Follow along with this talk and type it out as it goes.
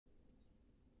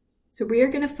So we are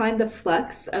going to find the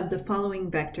flux of the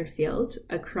following vector field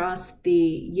across the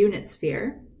unit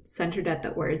sphere centered at the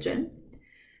origin.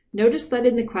 Notice that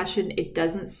in the question it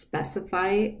doesn't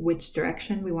specify which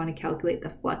direction we want to calculate the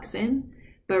flux in,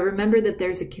 but remember that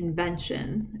there's a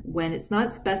convention when it's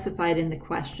not specified in the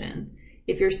question.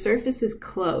 If your surface is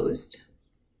closed,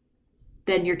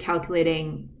 then you're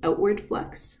calculating outward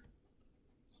flux.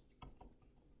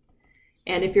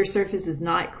 And if your surface is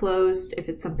not closed, if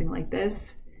it's something like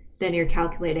this, then you're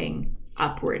calculating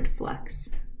upward flux.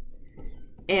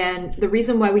 And the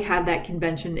reason why we have that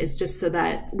convention is just so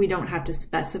that we don't have to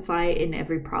specify in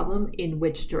every problem in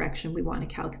which direction we want to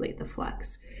calculate the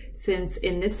flux. Since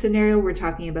in this scenario, we're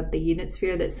talking about the unit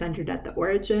sphere that's centered at the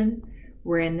origin,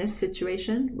 we're in this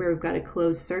situation where we've got a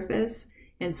closed surface,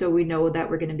 and so we know that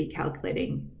we're going to be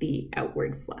calculating the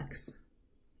outward flux.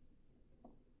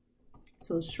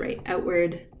 So we'll just write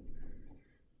outward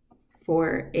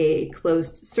for a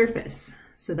closed surface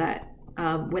so that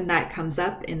when that comes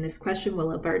up in this question, we'll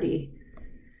have already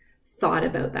thought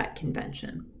about that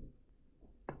convention.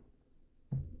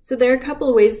 So there are a couple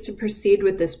of ways to proceed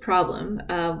with this problem.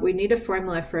 We need a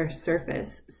formula for a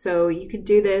surface. So you could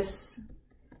do this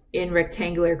in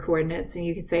rectangular coordinates, and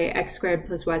you could say x squared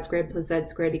plus y squared plus z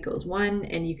squared equals 1,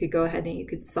 and you could go ahead and you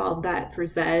could solve that for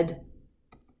z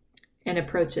and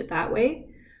approach it that way.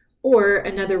 Or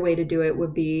another way to do it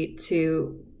would be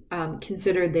to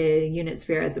consider the unit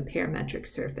sphere as a parametric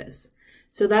surface.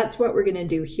 So that's what we're going to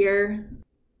do here.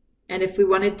 And if we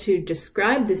wanted to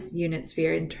describe this unit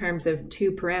sphere in terms of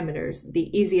two parameters,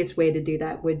 the easiest way to do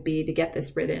that would be to get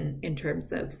this written in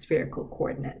terms of spherical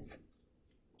coordinates.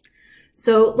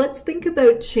 So let's think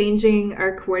about changing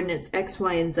our coordinates x,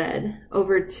 y, and z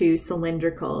over to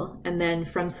cylindrical, and then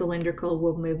from cylindrical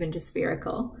we'll move into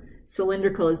spherical.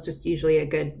 Cylindrical is just usually a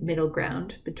good middle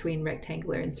ground between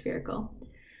rectangular and spherical.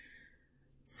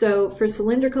 So for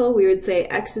cylindrical, we would say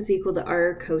x is equal to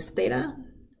r cos theta,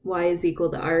 y is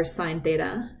equal to r sine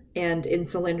theta, and in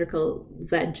cylindrical,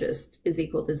 z just is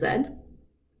equal to z.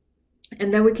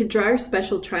 And then we could draw our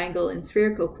special triangle in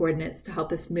spherical coordinates to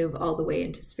help us move all the way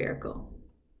into spherical.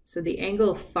 So the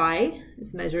angle phi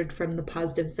is measured from the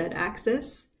positive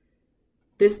z-axis.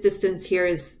 This distance here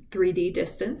is 3D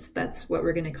distance. That's what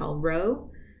we're going to call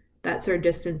rho. That's our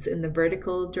distance in the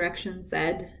vertical direction, z,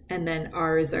 and then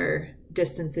r is our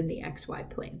distance in the xy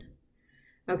plane.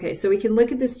 Okay, so we can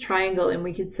look at this triangle and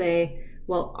we could say,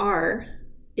 well, r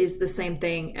is the same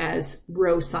thing as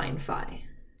rho sine phi.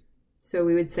 So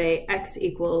we would say x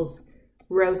equals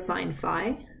rho sine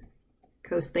phi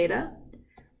cos theta,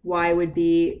 y would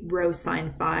be rho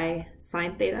sine phi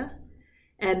sine theta,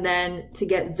 and then to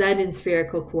get z in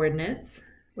spherical coordinates,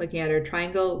 looking at our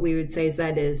triangle, we would say z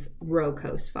is rho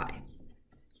cos phi.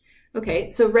 Okay,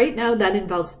 so right now that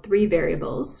involves three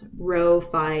variables, rho,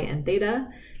 phi, and theta,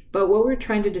 but what we're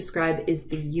trying to describe is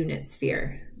the unit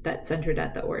sphere that's centered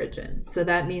at the origin. So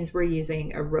that means we're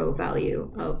using a rho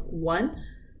value of 1.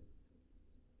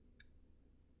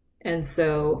 And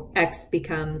so x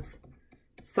becomes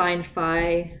sine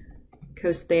phi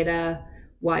cos theta,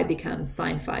 y becomes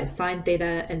sine phi sine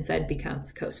theta, and z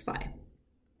becomes cos phi.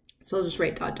 So I'll just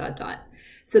write dot, dot, dot.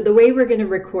 So the way we're going to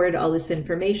record all this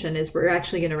information is we're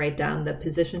actually going to write down the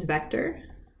position vector,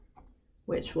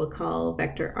 which we'll call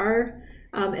vector r,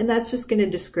 and that's just going to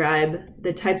describe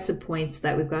the types of points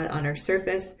that we've got on our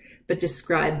surface, but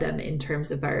describe them in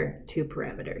terms of our two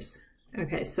parameters.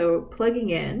 Okay, so plugging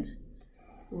in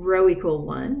rho equal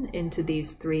 1 into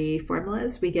these three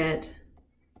formulas, we get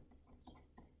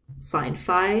sine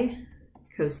phi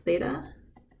cos theta,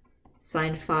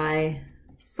 sine phi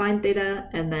sine theta,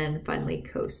 and then finally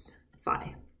cos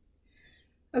phi.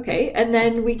 Okay, and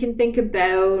then we can think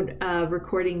about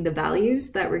recording the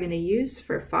values that we're going to use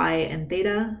for phi and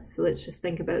theta. So let's just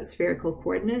think about spherical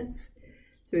coordinates.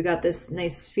 So we got this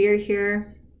nice sphere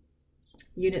here,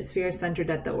 unit sphere centered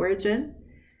at the origin.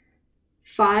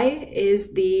 Phi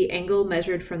is the angle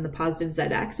measured from the positive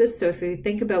z-axis. So if we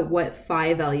think about what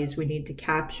phi values we need to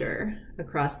capture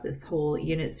across this whole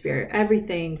unit sphere,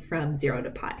 everything from 0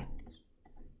 to pi.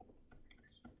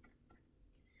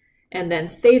 And then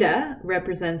theta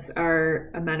represents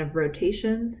our amount of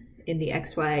rotation in the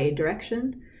xy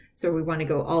direction. So we want to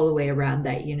go all the way around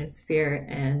that unit sphere,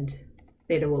 and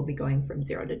theta will be going from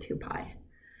 0 to 2 pi.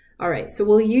 All right, so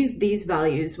we'll use these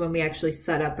values when we actually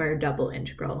set up our double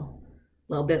integral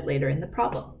a little bit later in the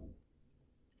problem.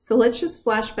 So let's just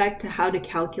flash back to how to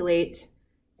calculate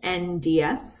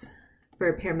NDS for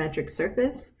a parametric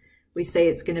surface. We say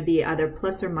it's going to be either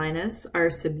plus or minus r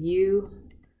sub u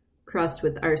crossed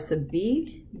with r sub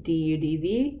v du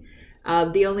dv.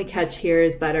 The only catch here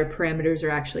is that our parameters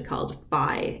are actually called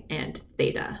phi and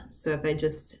theta. So if I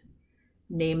just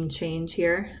name change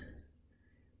here,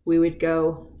 we would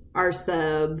go r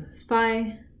sub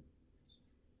phi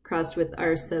crossed with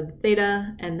r sub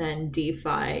theta, and then d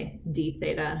phi, d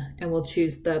theta, and we'll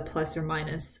choose the plus or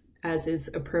minus as is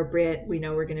appropriate. We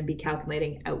know we're going to be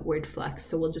calculating outward flux,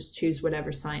 so we'll just choose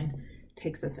whatever sign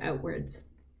takes us outwards.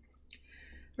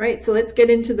 All right, so let's get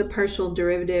into the partial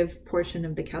derivative portion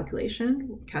of the calculation.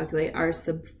 We'll calculate r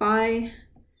sub phi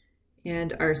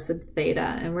and r sub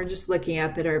theta, and we're just looking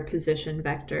up at our position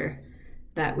vector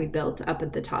that we built up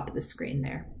at the top of the screen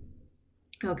there.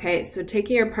 Okay, so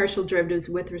taking our partial derivatives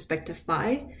with respect to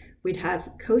phi, we'd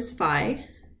have cos phi,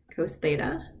 cos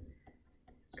theta,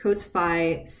 cos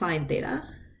phi sine theta,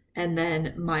 and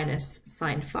then minus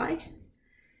sine phi.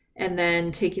 And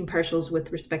then taking partials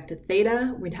with respect to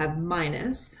theta, we'd have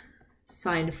minus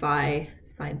sine phi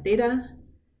sine theta.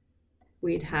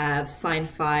 We'd have sine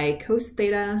phi cos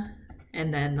theta.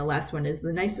 And then the last one is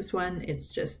the nicest one, it's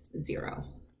just 0.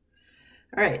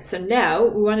 All right, so now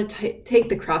we want to take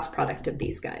the cross product of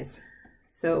these guys.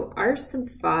 So r sub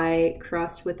phi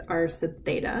crossed with r sub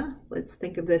theta. Let's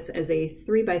think of this as a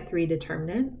 3×3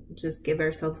 determinant. Just give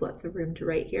ourselves lots of room to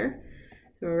write here.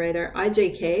 So we'll write our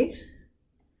ijk,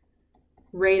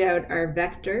 write out our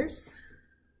vectors.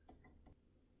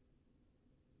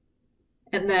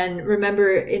 And then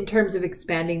remember, in terms of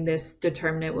expanding this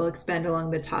determinant, we'll expand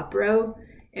along the top row,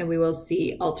 and we will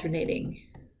see alternating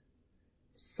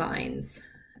signs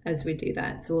as we do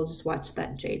that. So we'll just watch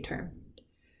that j term.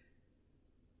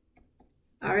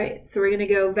 All right, so we're going to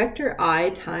go vector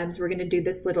I times, we're going to do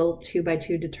this little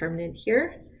 2×2 determinant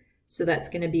here. So that's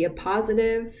going to be a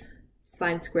positive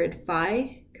sine squared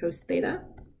phi cos theta.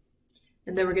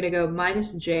 And then we're going to go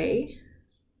minus j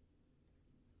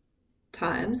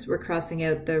times, we're crossing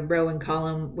out the row and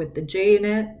column with the j in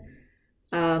it.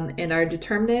 In our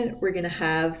determinant, we're going to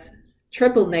have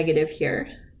triple negative here.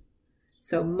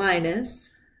 So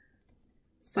minus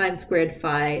sine squared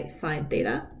phi sine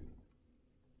theta.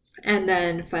 And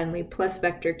then finally plus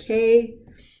vector k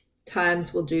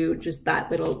times, we'll do just that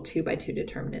little 2×2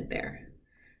 determinant there.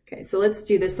 Okay, so let's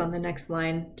do this on the next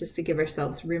line just to give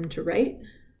ourselves room to write.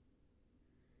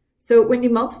 So when you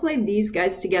multiply these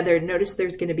guys together, notice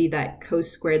there's going to be that cos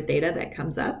squared theta that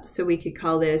comes up. So we could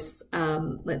call this,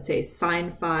 let's say,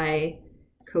 sine phi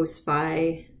cos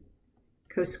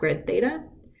squared theta.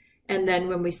 And then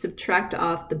when we subtract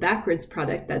off the backwards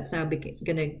product, that's now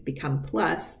going to become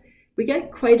plus, we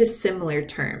get quite a similar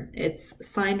term. It's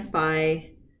sine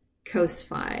phi cos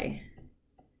phi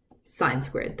sine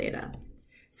squared theta.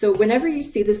 So whenever you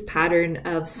see this pattern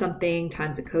of something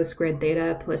times a cos squared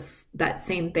theta plus that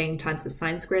same thing times the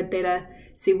sine squared theta,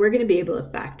 see, we're going to be able to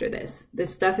factor this.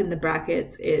 This stuff in the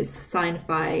brackets is sine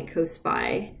phi cos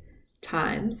phi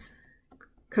times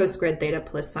cos squared theta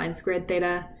plus sine squared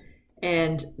theta,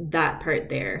 and that part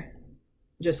there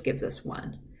just gives us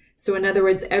 1. So in other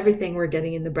words, everything we're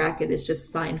getting in the bracket is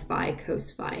just sine phi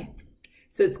cos phi.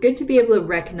 So it's good to be able to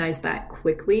recognize that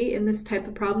quickly in this type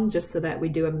of problem, just so that we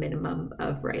do a minimum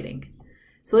of writing.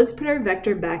 So let's put our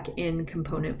vector back in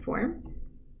component form.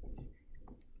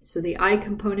 So the I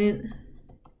component,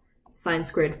 sine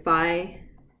squared phi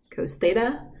cos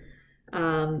theta.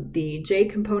 The j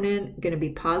component going to be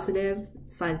positive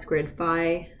sine squared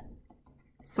phi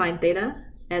sine theta.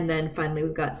 And then finally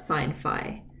we've got sine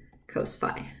phi cos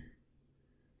phi.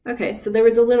 Okay, so there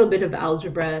was a little bit of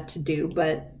algebra to do,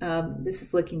 but this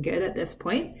is looking good at this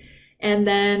point. And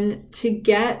then to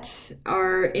get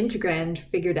our integrand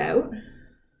figured out,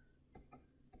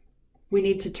 we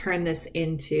need to turn this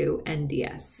into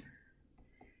NDS.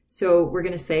 So we're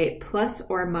going to say plus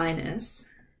or minus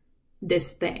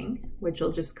this thing, which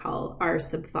I'll just call r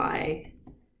sub phi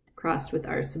crossed with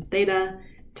r sub theta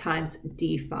times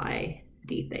d phi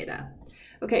d theta.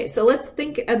 Okay, so let's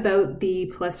think about the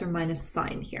plus or minus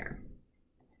sign here.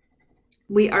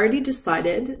 We already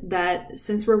decided that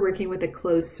since we're working with a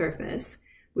closed surface,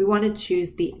 we want to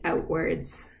choose the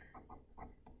outwards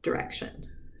direction.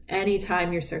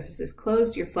 Anytime your surface is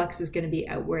closed, your flux is going to be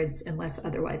outwards unless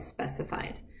otherwise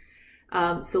specified.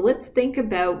 So let's think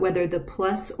about whether the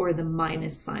plus or the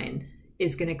minus sign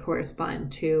is going to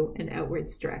correspond to an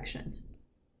outwards direction.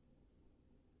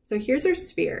 So here's our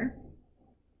sphere.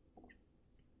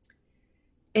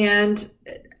 And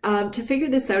to figure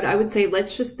this out, I would say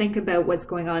let's just think about what's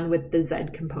going on with the z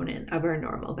component of our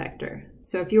normal vector.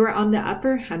 So if you were on the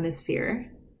upper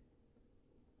hemisphere,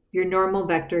 your normal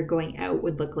vector going out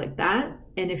would look like that.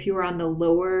 And if you were on the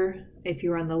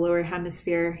lower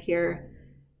hemisphere here,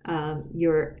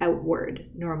 your outward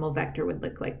normal vector would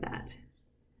look like that.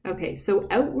 Okay, so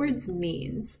outwards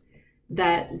means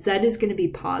that z is going to be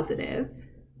positive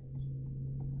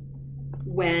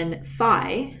when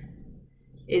phi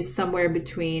is somewhere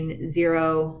between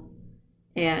 0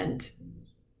 and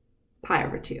pi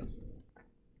over 2.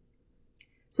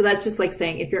 So that's just like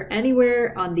saying if you're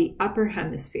anywhere on the upper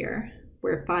hemisphere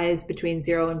where phi is between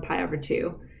 0 and pi over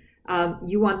 2,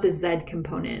 you want the z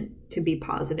component to be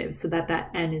positive so that that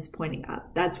n is pointing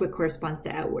up. That's what corresponds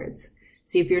to outwards.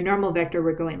 See, if your normal vector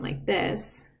were going like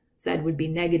this, z would be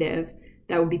negative,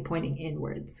 that would be pointing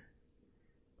inwards.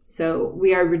 So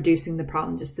we are reducing the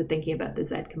problem just to thinking about the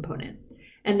z component.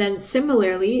 And then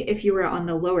similarly, if you were on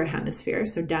the lower hemisphere,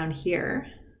 so down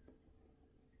here,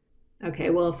 okay,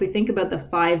 well, if we think about the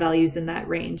phi values in that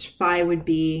range, phi would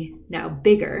be now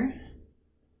bigger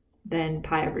than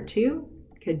pi over 2,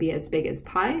 could be as big as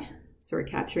pi. So we're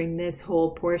capturing this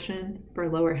whole portion for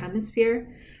lower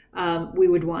hemisphere. We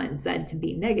would want z to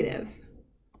be negative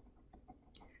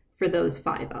for those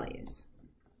phi values.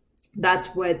 That's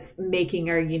what's making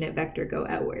our unit vector go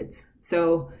outwards.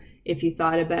 So if you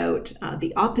thought about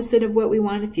the opposite of what we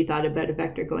want, if you thought about a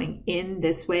vector going in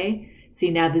this way, see,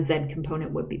 now the z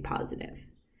component would be positive.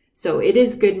 So it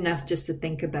is good enough just to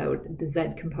think about the z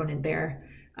component there.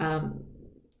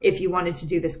 If you wanted to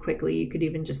do this quickly, you could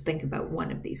even just think about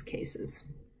one of these cases.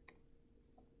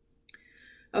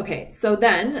 Okay, so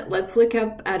then let's look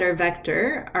up at our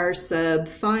vector, r sub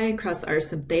phi cross r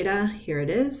sub theta. Here it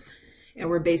is. And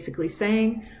we're basically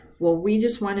saying, well, we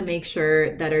just want to make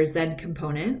sure that our z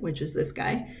component, which is this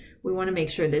guy, we want to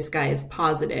make sure this guy is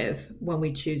positive when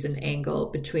we choose an angle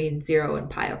between 0 and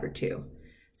pi over 2.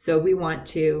 So we want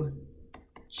to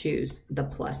choose the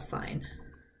plus sign.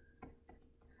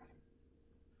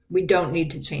 We don't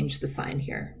need to change the sign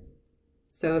here.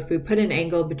 So if we put an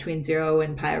angle between 0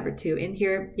 and pi over 2 in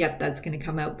here, yep, that's going to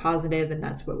come out positive, and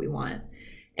that's what we want.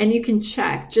 And you can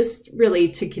check, just really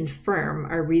to confirm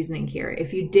our reasoning here.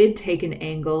 If you did take an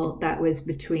angle that was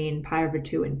between pi over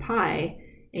 2 and pi,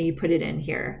 and you put it in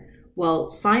here, well,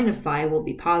 sine of phi will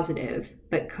be positive,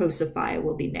 but cos of phi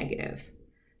will be negative.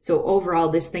 So overall,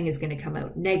 this thing is going to come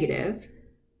out negative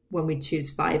when we choose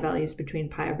phi values between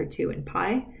pi over 2 and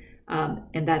pi.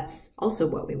 And that's also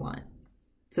what we want.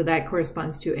 So that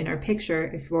corresponds to, in our picture,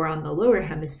 if we're on the lower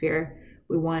hemisphere,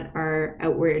 we want our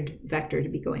outward vector to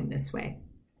be going this way.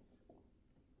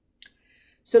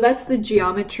 So that's the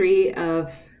geometry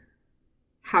of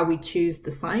how we choose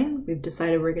the sign. We've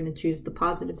decided we're going to choose the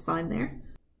positive sign there.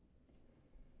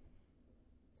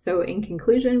 So in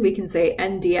conclusion, we can say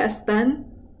NDS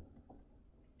then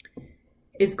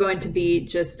is going to be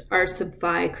just r sub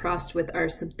phi crossed with r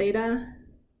sub theta,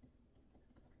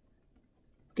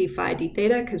 d phi d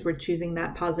theta, because we're choosing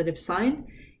that positive sign.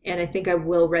 And I think I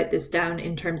will write this down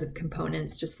in terms of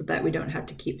components just so that we don't have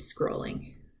to keep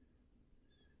scrolling.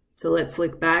 So let's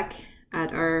look back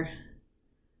at our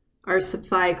r sub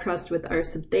phi crossed with r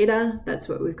sub theta. That's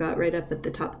what we've got right up at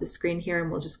the top of the screen here,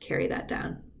 and we'll just carry that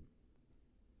down.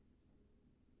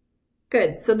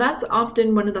 Good, so that's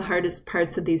often one of the hardest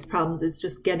parts of these problems, is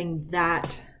just getting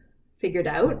that figured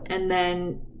out. And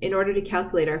then in order to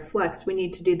calculate our flux, we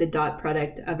need to do the dot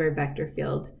product of our vector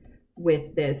field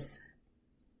with this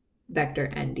vector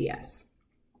NDS.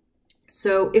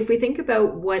 So if we think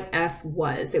about what f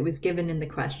was, it was given in the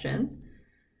question.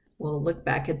 We'll look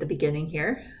back at the beginning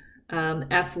here.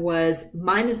 F was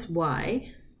minus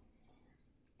y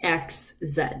x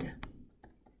z.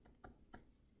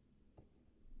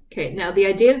 Okay, now the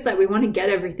idea is that we want to get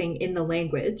everything in the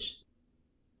language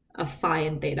of phi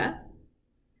and theta.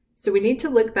 So we need to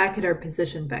look back at our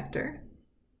position vector,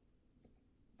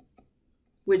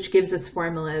 which gives us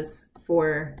formulas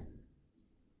for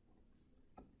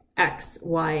x,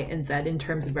 y, and z in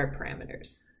terms of our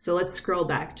parameters. So let's scroll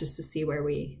back just to see where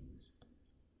we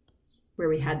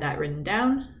had that written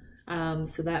down.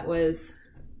 So that was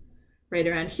right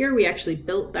around here. We actually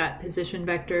built that position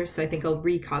vector, so I think I'll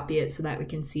recopy it so that we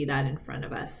can see that in front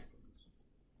of us.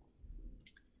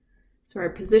 So our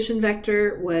position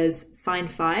vector was sine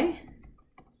phi,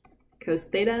 cos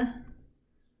theta,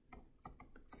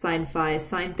 sine phi,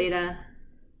 sine theta,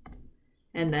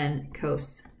 and then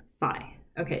cos phi.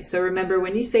 Okay, so remember,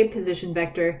 when you say position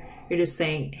vector, you're just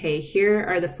saying, hey, here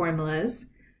are the formulas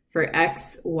for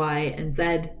x, y, and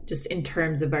z, just in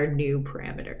terms of our new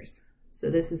parameters. So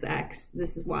this is x,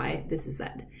 this is y, this is z.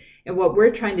 And what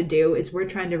we're trying to do is we're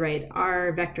trying to write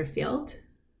our vector field,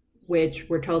 which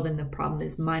we're told in the problem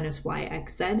is minus y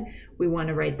x z. We want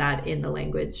to write that in the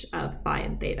language of phi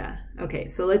and theta. Okay,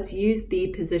 so let's use the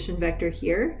position vector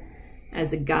here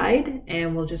as a guide,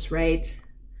 and we'll just write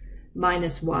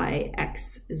minus y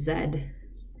x z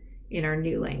in our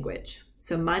new language.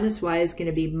 So minus y is going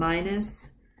to be minus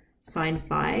sine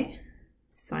phi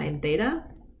sine theta.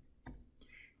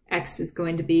 X is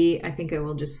going to be, I think I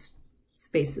will just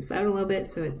space this out a little bit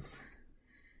so it's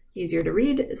easier to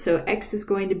read. So x is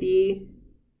going to be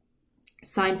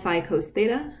sine phi cos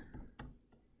theta.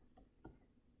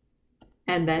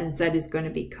 And then z is going to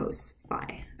be cos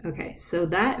phi. Okay, so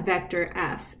that vector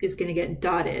f is going to get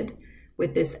dotted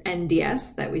with this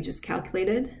nds that we just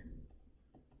calculated.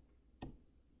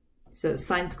 So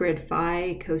sine squared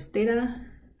phi cos theta,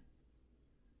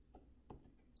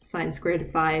 sine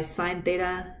squared phi sine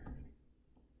theta,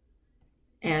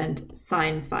 and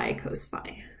sine phi cos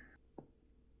phi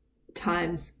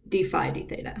times d phi d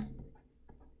theta.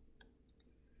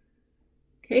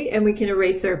 Okay, and we can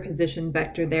erase our position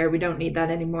vector there. We don't need that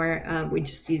anymore. We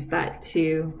just use that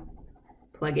to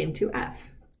plug into f.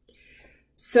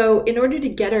 So in order to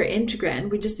get our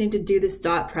integrand, we just need to do this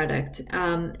dot product.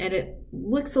 And it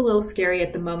looks a little scary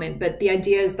at the moment, but the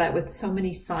idea is that with so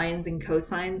many sines and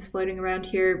cosines floating around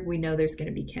here, we know there's going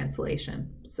to be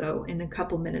cancellation. So in a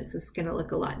couple minutes, this is going to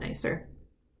look a lot nicer.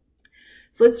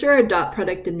 So let's do our dot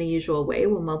product in the usual way.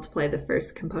 We'll multiply the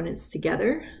first components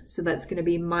together. So that's going to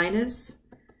be minus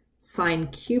sine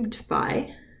cubed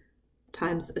phi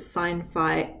times sine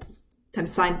phi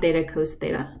times sine theta cos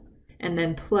theta, and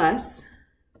then plus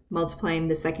multiplying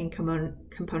the second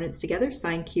components together,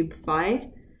 sine cubed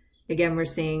phi. Again, we're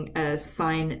seeing a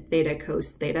sine theta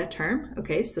cos theta term.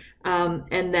 Okay, so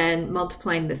and then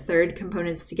multiplying the third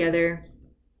components together,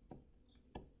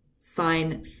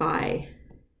 sine phi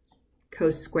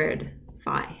cos squared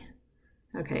phi.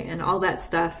 Okay, and all that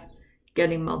stuff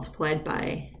getting multiplied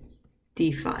by d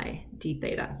phi d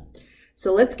theta.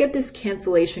 So let's get this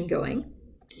cancellation going.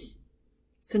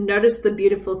 So notice the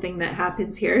beautiful thing that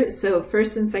happens here. So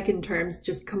first and second terms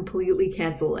just completely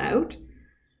cancel out.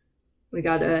 We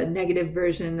got a negative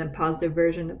version and a positive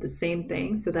version of the same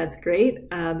thing, so that's great.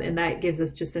 And that gives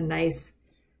us just a nice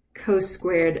cos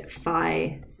squared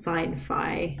phi sine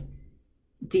phi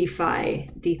d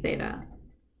theta.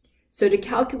 So to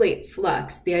calculate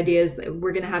flux, the idea is that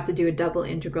we're going to have to do a double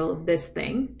integral of this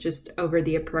thing just over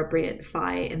the appropriate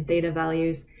phi and theta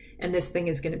values, and this thing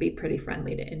is going to be pretty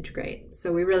friendly to integrate.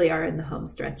 So we really are in the home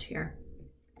stretch here.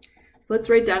 So let's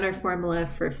write down our formula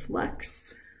for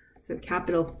flux. So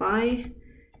capital phi,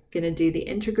 going to do the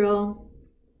integral,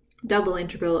 double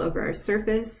integral over our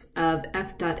surface of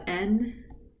f dot n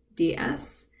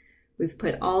ds. We've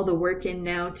put all the work in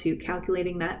now to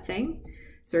calculating that thing.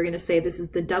 So we're going to say this is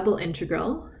the double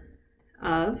integral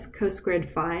of cos squared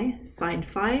phi sine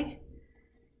phi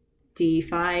d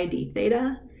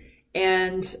theta.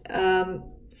 And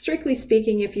strictly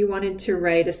speaking, if you wanted to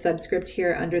write a subscript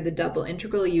here under the double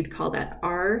integral, you'd call that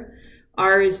r.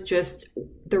 R is just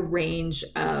the range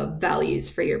of values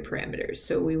for your parameters.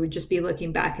 So we would just be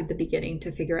looking back at the beginning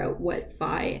to figure out what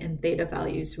phi and theta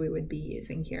values we would be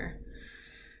using here.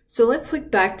 So let's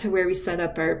look back to where we set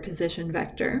up our position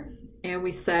vector. And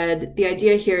we said the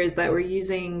idea here is that we're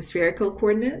using spherical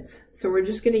coordinates. So we're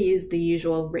just going to use the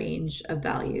usual range of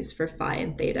values for phi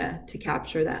and theta to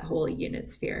capture that whole unit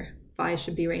sphere. Phi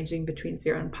should be ranging between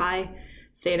 0 and pi,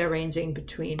 theta ranging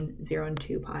between 0 and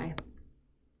 2 pi.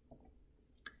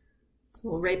 So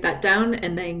we'll write that down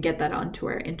and then get that onto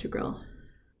our integral.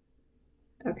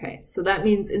 Okay, so that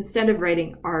means instead of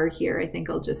writing r here, I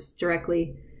think I'll just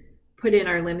directly put in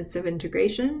our limits of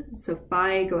integration. So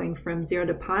phi going from 0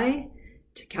 to pi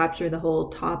to capture the whole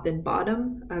top and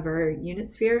bottom of our unit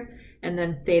sphere, and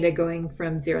then theta going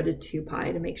from 0 to 2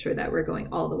 pi to make sure that we're going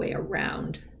all the way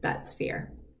around that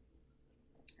sphere.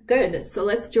 Good, so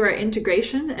let's do our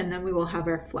integration and then we will have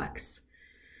our flux.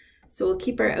 So we'll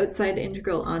keep our outside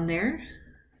integral on there,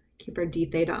 keep our d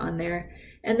theta on there,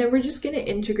 and then we're just going to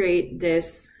integrate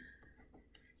this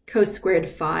cos squared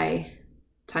phi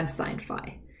times sine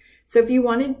phi. So if you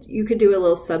wanted, you could do a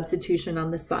little substitution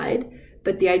on the side,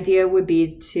 but the idea would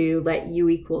be to let u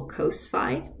equal cos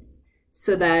phi,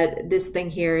 so that this thing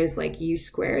here is like u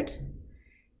squared,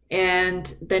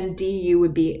 and then du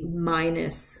would be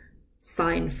minus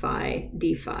sine phi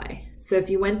d phi. So if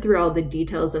you went through all the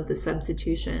details of the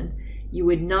substitution, you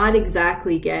would not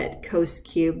exactly get cos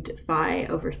cubed phi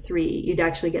over 3. You'd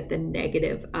actually get the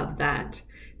negative of that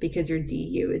because your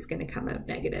du is going to come out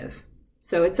negative.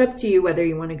 So it's up to you whether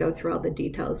you want to go through all the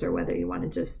details or whether you want to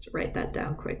just write that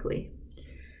down quickly.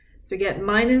 So we get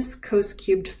minus cos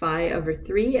cubed phi over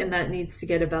 3, and that needs to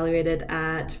get evaluated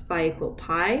at phi equal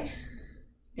pi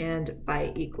and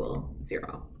phi equal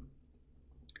 0.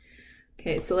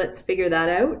 Okay, so let's figure that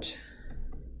out.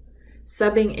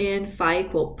 Subbing in phi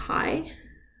equal pi,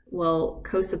 well,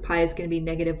 cos of pi is going to be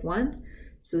 -1.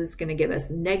 So this is going to give us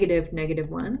negative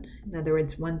 -1, in other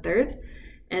words, 1/3.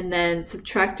 And then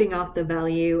subtracting off the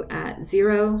value at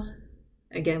 0,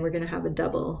 again, we're going to have a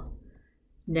double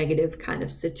negative kind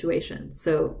of situation.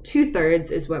 So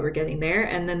 2/3 is what we're getting there,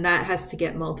 and then that has to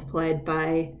get multiplied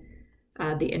by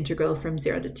the integral from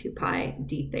 0 to 2 pi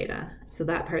d theta. So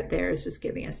that part there is just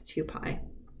giving us 2 pi.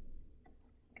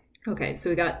 Okay,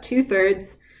 so we got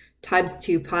 2/3 times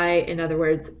 2 pi, in other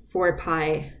words, 4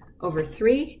 pi over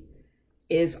 3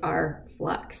 is our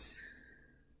flux.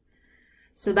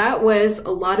 So that was a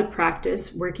lot of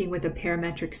practice working with a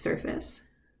parametric surface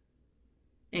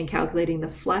and calculating the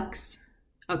flux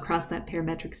across that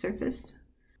parametric surface.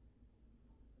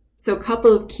 So a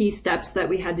couple of key steps that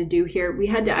we had to do here. We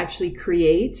had to actually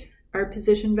create our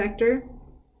position vector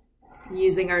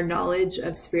using our knowledge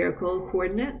of spherical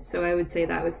coordinates. So I would say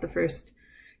that was the first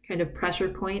kind of pressure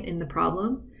point in the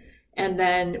problem. And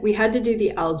then we had to do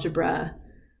the algebra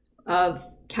of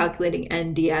calculating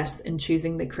NDS and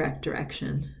choosing the correct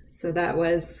direction. So that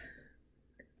was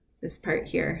this part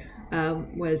here,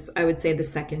 was, I would say, the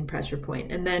second pressure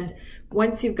point. And then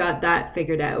once you've got that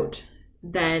figured out,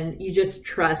 then you just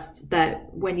trust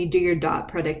that when you do your dot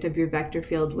product of your vector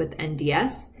field with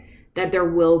NDS, that there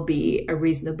will be a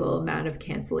reasonable amount of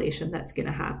cancellation that's going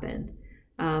to happen.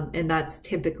 And that's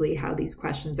typically how these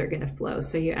questions are going to flow.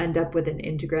 So you end up with an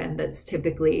integrand that's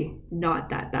typically not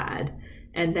that bad.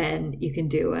 And then you can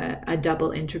do a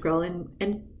double integral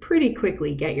and pretty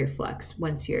quickly get your flux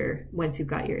once you've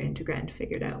got your integrand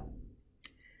figured out.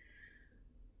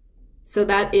 So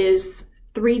that is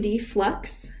 3D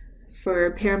flux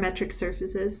for parametric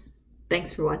surfaces.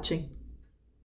 Thanks for watching.